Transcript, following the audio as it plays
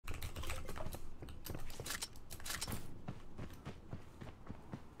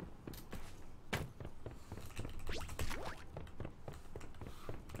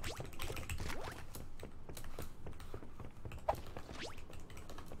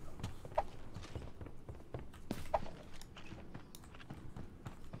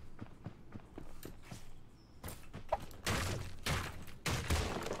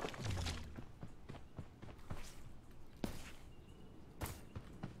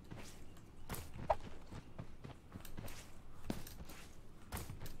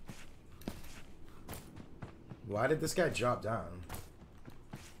Why did this guy drop down?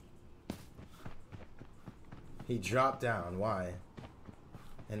 He dropped down. Why?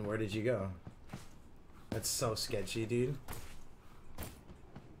 And where did you go? That's so sketchy, dude.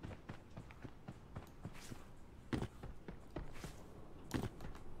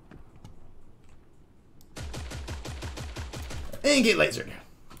 And get lasered.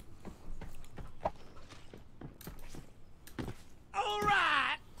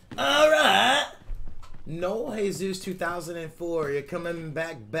 Alright. No, Jesus 2004. You're coming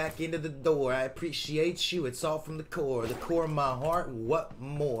back into the door. I appreciate you. It's all from the core of my heart. What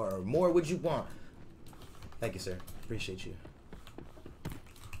more? More would you want? Thank you, sir. Appreciate you.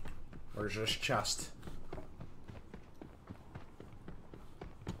 Where's this chest?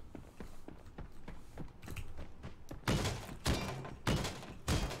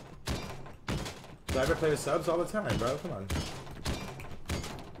 Do I ever play with subs all the time, bro? Come on.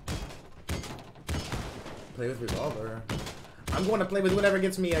 Play with revolver. I'm going to play with whatever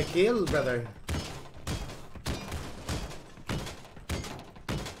gets me a kill, brother.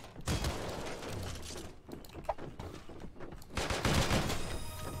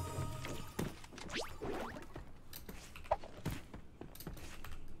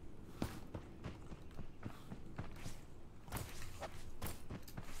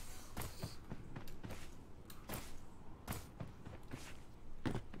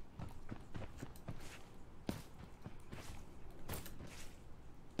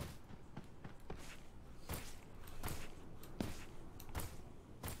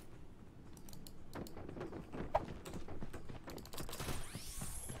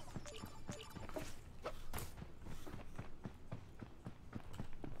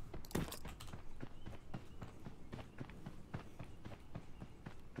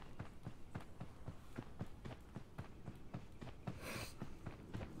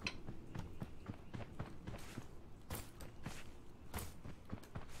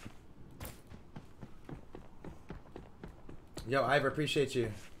 Yo, Ivor, appreciate you.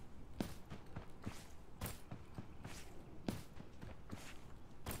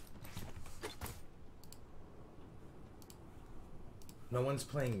 No one's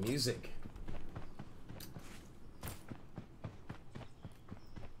playing music.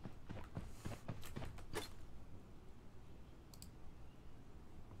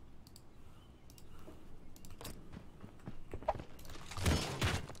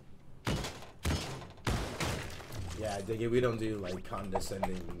 Yeah, I dig it. We don't do like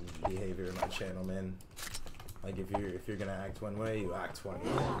condescending behavior in my channel, man. Like if you're gonna act one way, you act one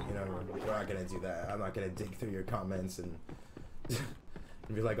way. You know, we're not gonna do that. I'm not gonna dig through your comments and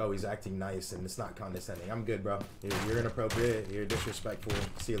and be like, oh, he's acting nice and it's not condescending. I'm good, bro. You're inappropriate. You're disrespectful.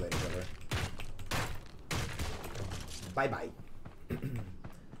 See you later, brother. Bye bye.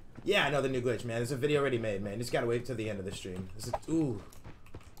 Yeah, I know the new glitch, man. There's a video already made, man. Just gotta wait till the end of the stream. This is ooh.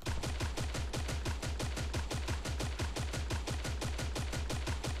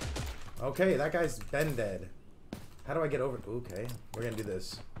 Okay, that guy's been dead. How do I get over? Okay, we're gonna do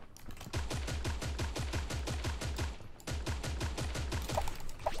this.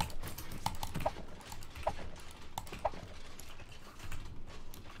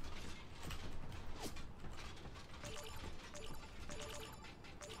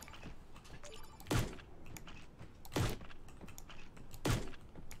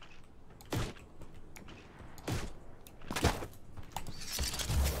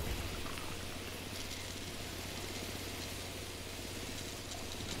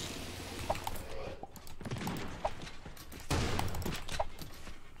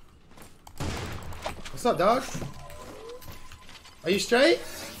 What's up, dog? Are you straight?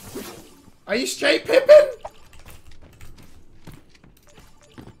 Are you straight, Pippin?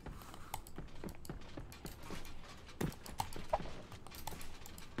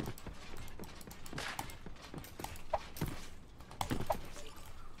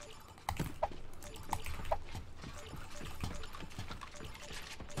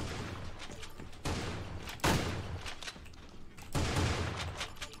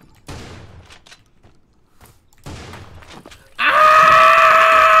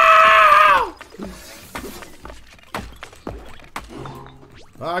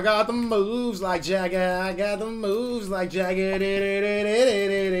 I got the moves like Jagger. I got the moves like Jagger.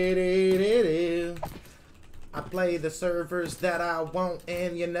 I play the servers that I want,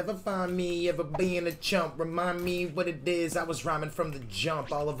 and you never find me ever being a chump. Remind me what it is, I was rhyming from the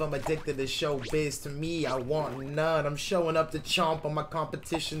jump. All of them addicted to showbiz. To me, I want none. I'm showing up to chomp on my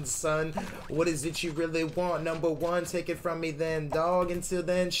competition, son. What is it you really want? Number one, take it from me then, dog. Until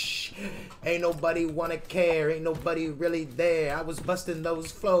then, shh. Ain't nobody wanna care, ain't nobody really there. I was busting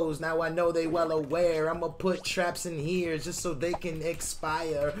those flows, now I know they well aware. I'ma put traps in here just so they can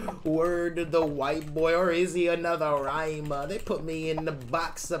expire. Word to the white boy, or is he another rhymer? They put me in the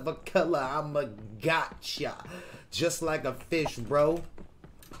box of a color, I'm a gotcha. Just like a fish, bro.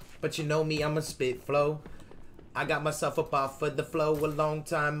 But you know me, I'm a spit flow. I got myself up off of the flow a long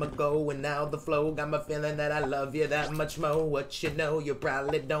time ago, and now the flow got me feeling that I love you that much more. What you know, you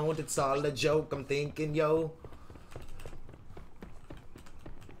probably don't, it's all a joke, I'm thinking, yo.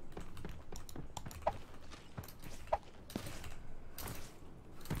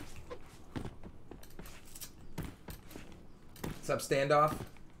 What's up, Standoff?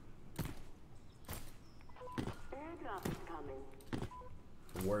 Airdrop is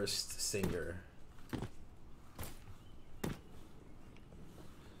coming. Worst singer.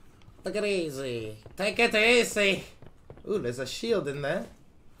 Take it easy. Take it easy. Ooh, there's a shield in there.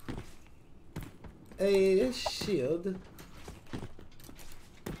 A shield.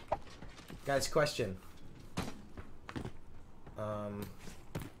 Guys, question.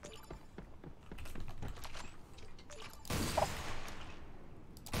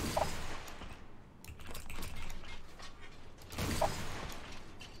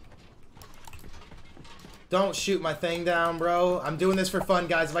 Don't shoot my thing down, bro. I'm doing this for fun,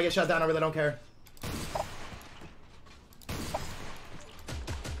 guys. If I get shot down, I really don't care.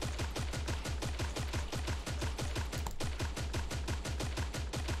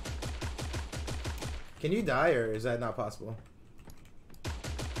 Can you die, or is that not possible?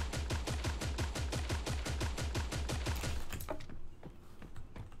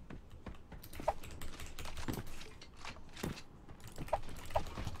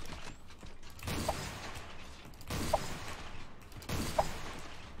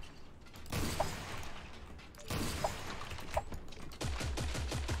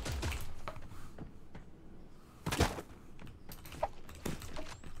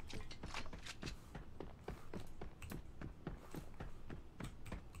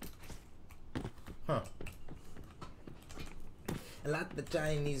 A lot of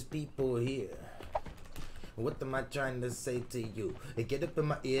Chinese people here. What am I trying to say to you? They get up in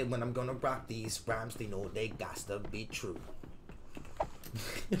my ear when I'm gonna rock these rhymes. They know they got to be true.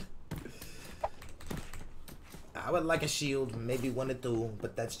 I would like a shield, maybe one or two,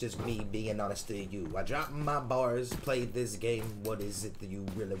 but that's just me being honest to you. I drop my bars, play this game. What is it that you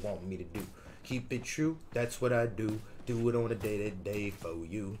really want me to do? Keep it true, that's what I do. Do it on a day-to-day for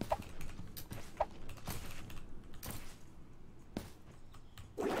you.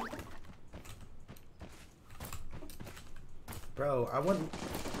 Bro, I wouldn't...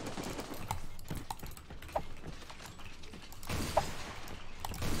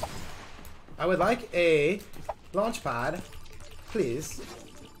 I would like a launch pad, please.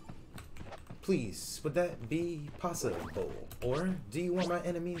 Please, would that be possible? Or do you want my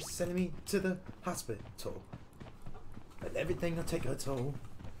enemies sending me to the hospital? But everything will take a toll.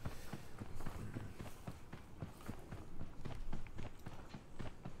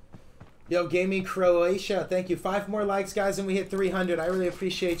 Yo, Gaming Croatia, thank you. 5 more likes, guys, and we hit 300. I really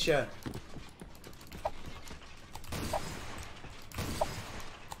appreciate you.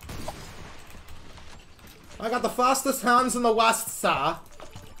 I got the fastest hands in the West, sir.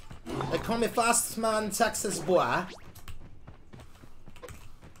 They call me Fast Man Texas Boy.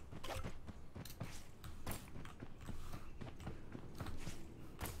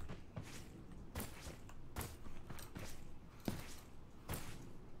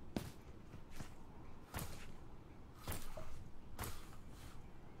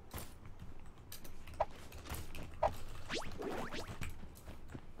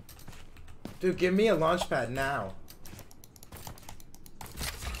 Dude, give me a launch pad now.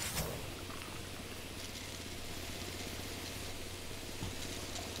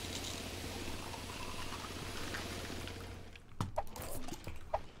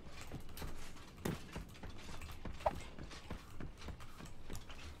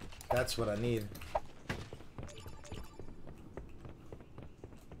 That's what I need.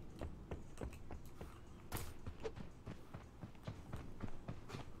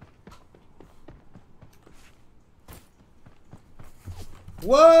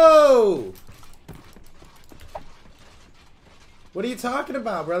 Whoa! What are you talking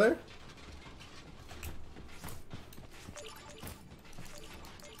about, brother?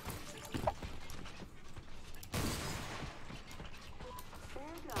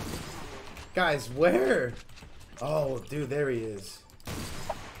 Guys, where? Oh, dude, there he is.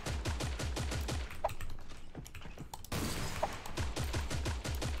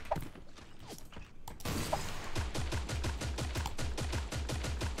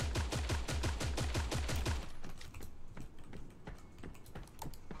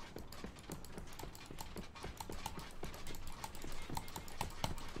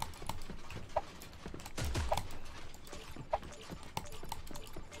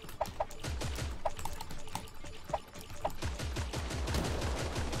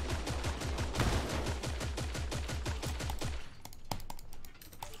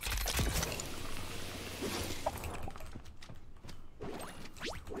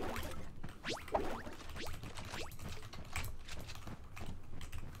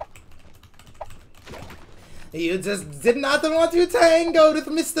 You just did not want to tango with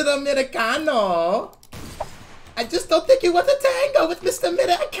Mr. Americano. I just don't think you want to tango with Mr.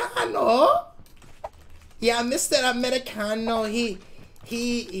 Americano. Yeah, Mr. Americano,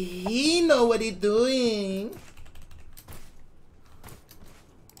 he know what he doing.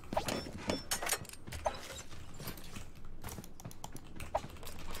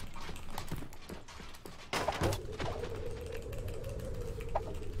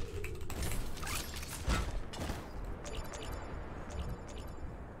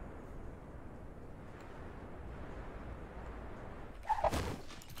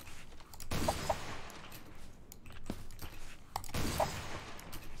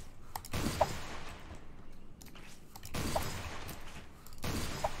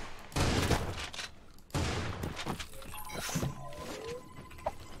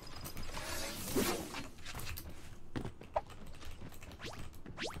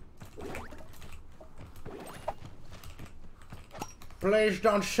 Please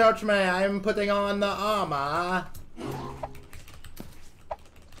don't shoot me, I'm putting on the armor.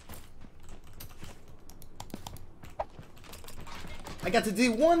 I got to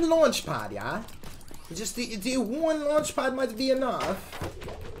do one launch pad, yeah? Just do one launch pad might be enough.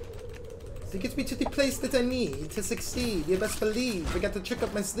 To get me to the place that I need to succeed. You best believe I got the trick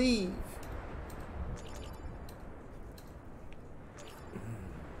up my sleeve.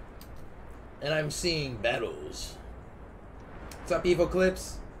 And I'm seeing battles. What's up, Evil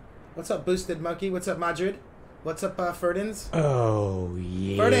Clips? What's up, Boosted Monkey? What's up, Madrid? What's up, Ferdins? Oh,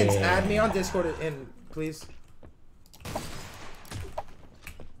 yeah. Ferdins, add me on Discord in, please.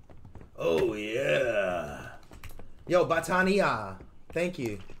 Oh, yeah. Yo, Batania. Thank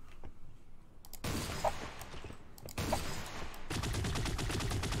you.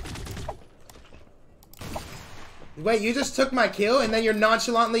 Wait, you just took my kill and then you're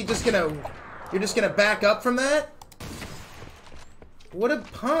nonchalantly just gonna... You're just gonna back up from that? What a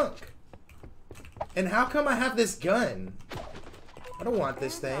punk. And how come I have this gun? I don't want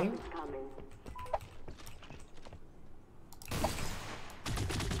this thing.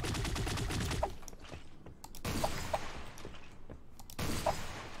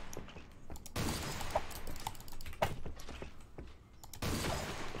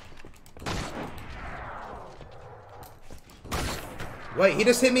 Wait, he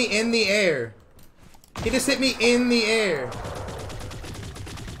just hit me in the air. He just hit me in the air.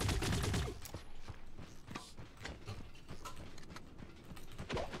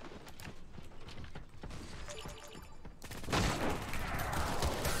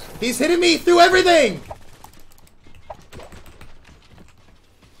 He's hitting me through everything!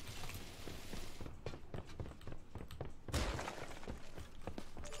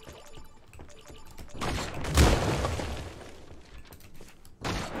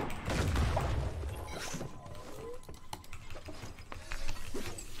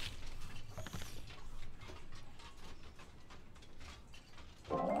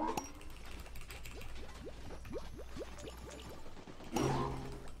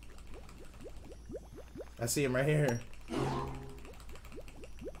 I see him right here.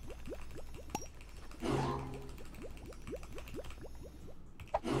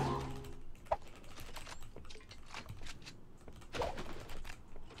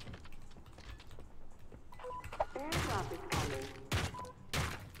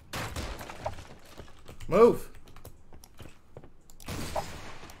 Move.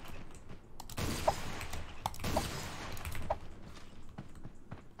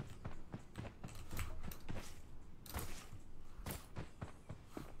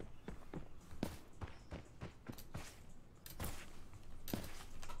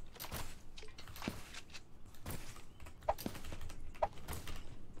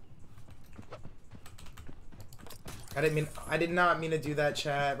 I did not mean to do that,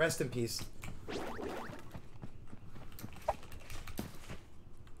 chat. Rest in peace.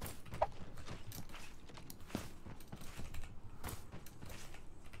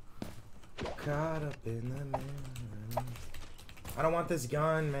 Caught up in the mirror. I don't want this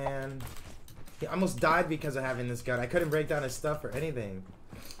gun, man. He almost died because of having this gun. I couldn't break down his stuff or anything.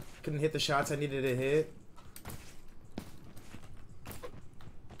 Couldn't hit the shots I needed to hit.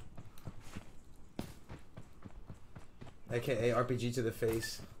 AKA RPG to the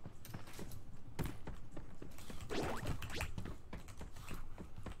face.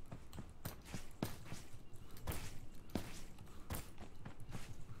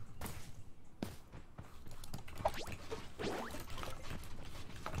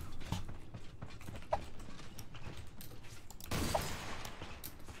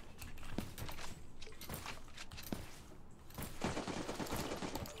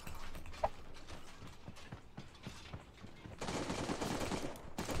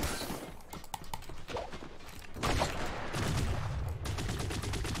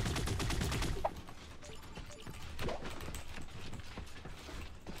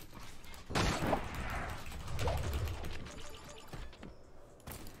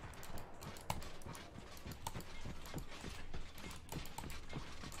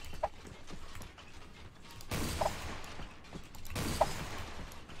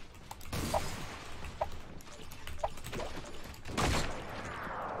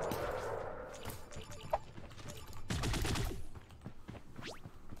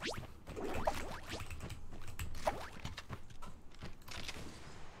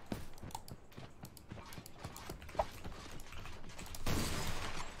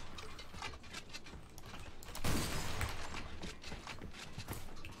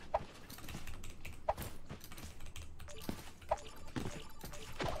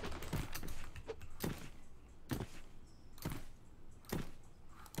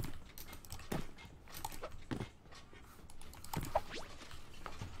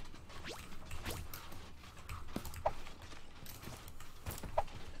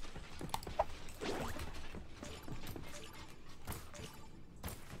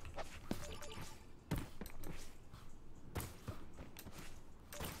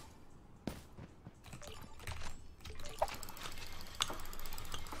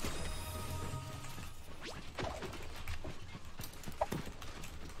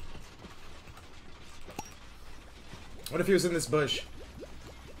 What if he was in this bush?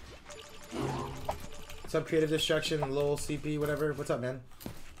 What's up, Creative Destruction, lol, CP, whatever. What's up, man?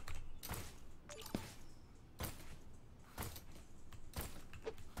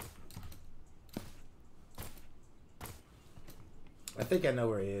 I think I know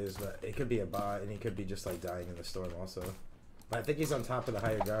where he is, but it could be a bot, and he could be just like dying in the storm also. But I think he's on top of the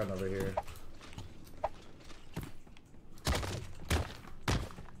higher ground over here.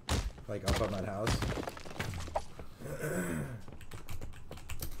 Like up on that house.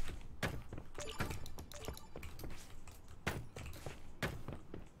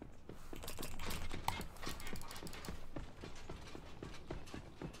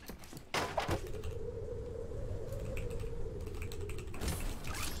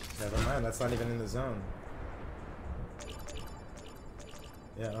 Never mind, that's not even in the zone.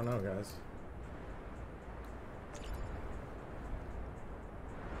 Yeah, I don't know, guys.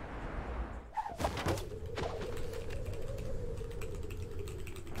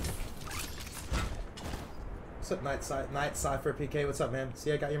 What's up, Night Cypher PK? What's up, man?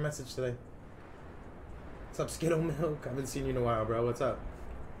 See, I got your message today. What's up, Skittle Milk? I haven't seen you in a while, bro. What's up?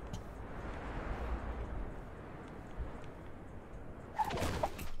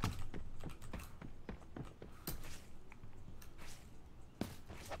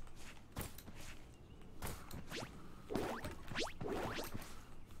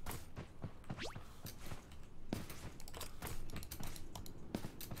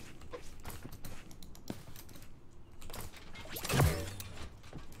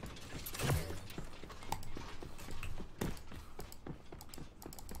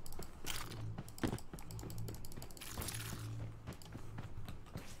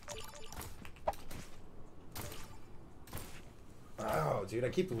 Wow, dude, I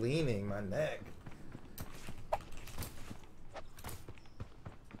keep leaning my neck.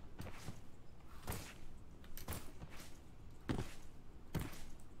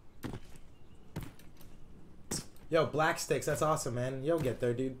 Yo, black sticks, that's awesome, man. You'll get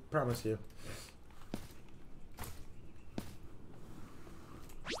there, dude. Promise you.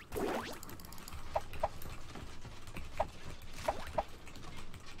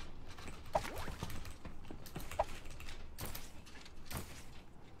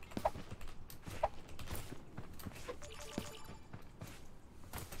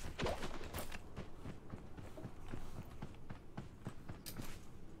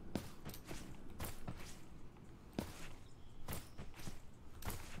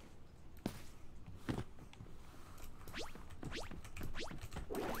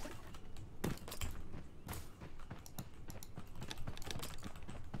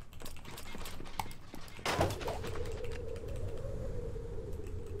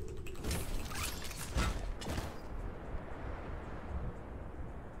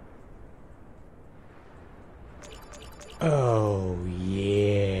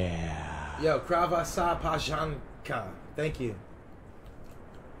 Yo, Kravasa Pajanka. Thank you.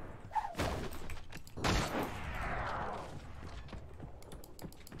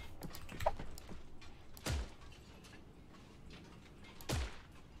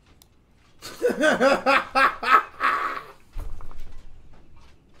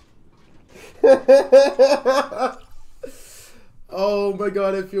 Oh my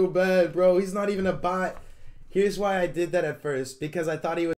god, I feel bad, bro. He's not even a bot. Here's why I did that at first. Because I thought he was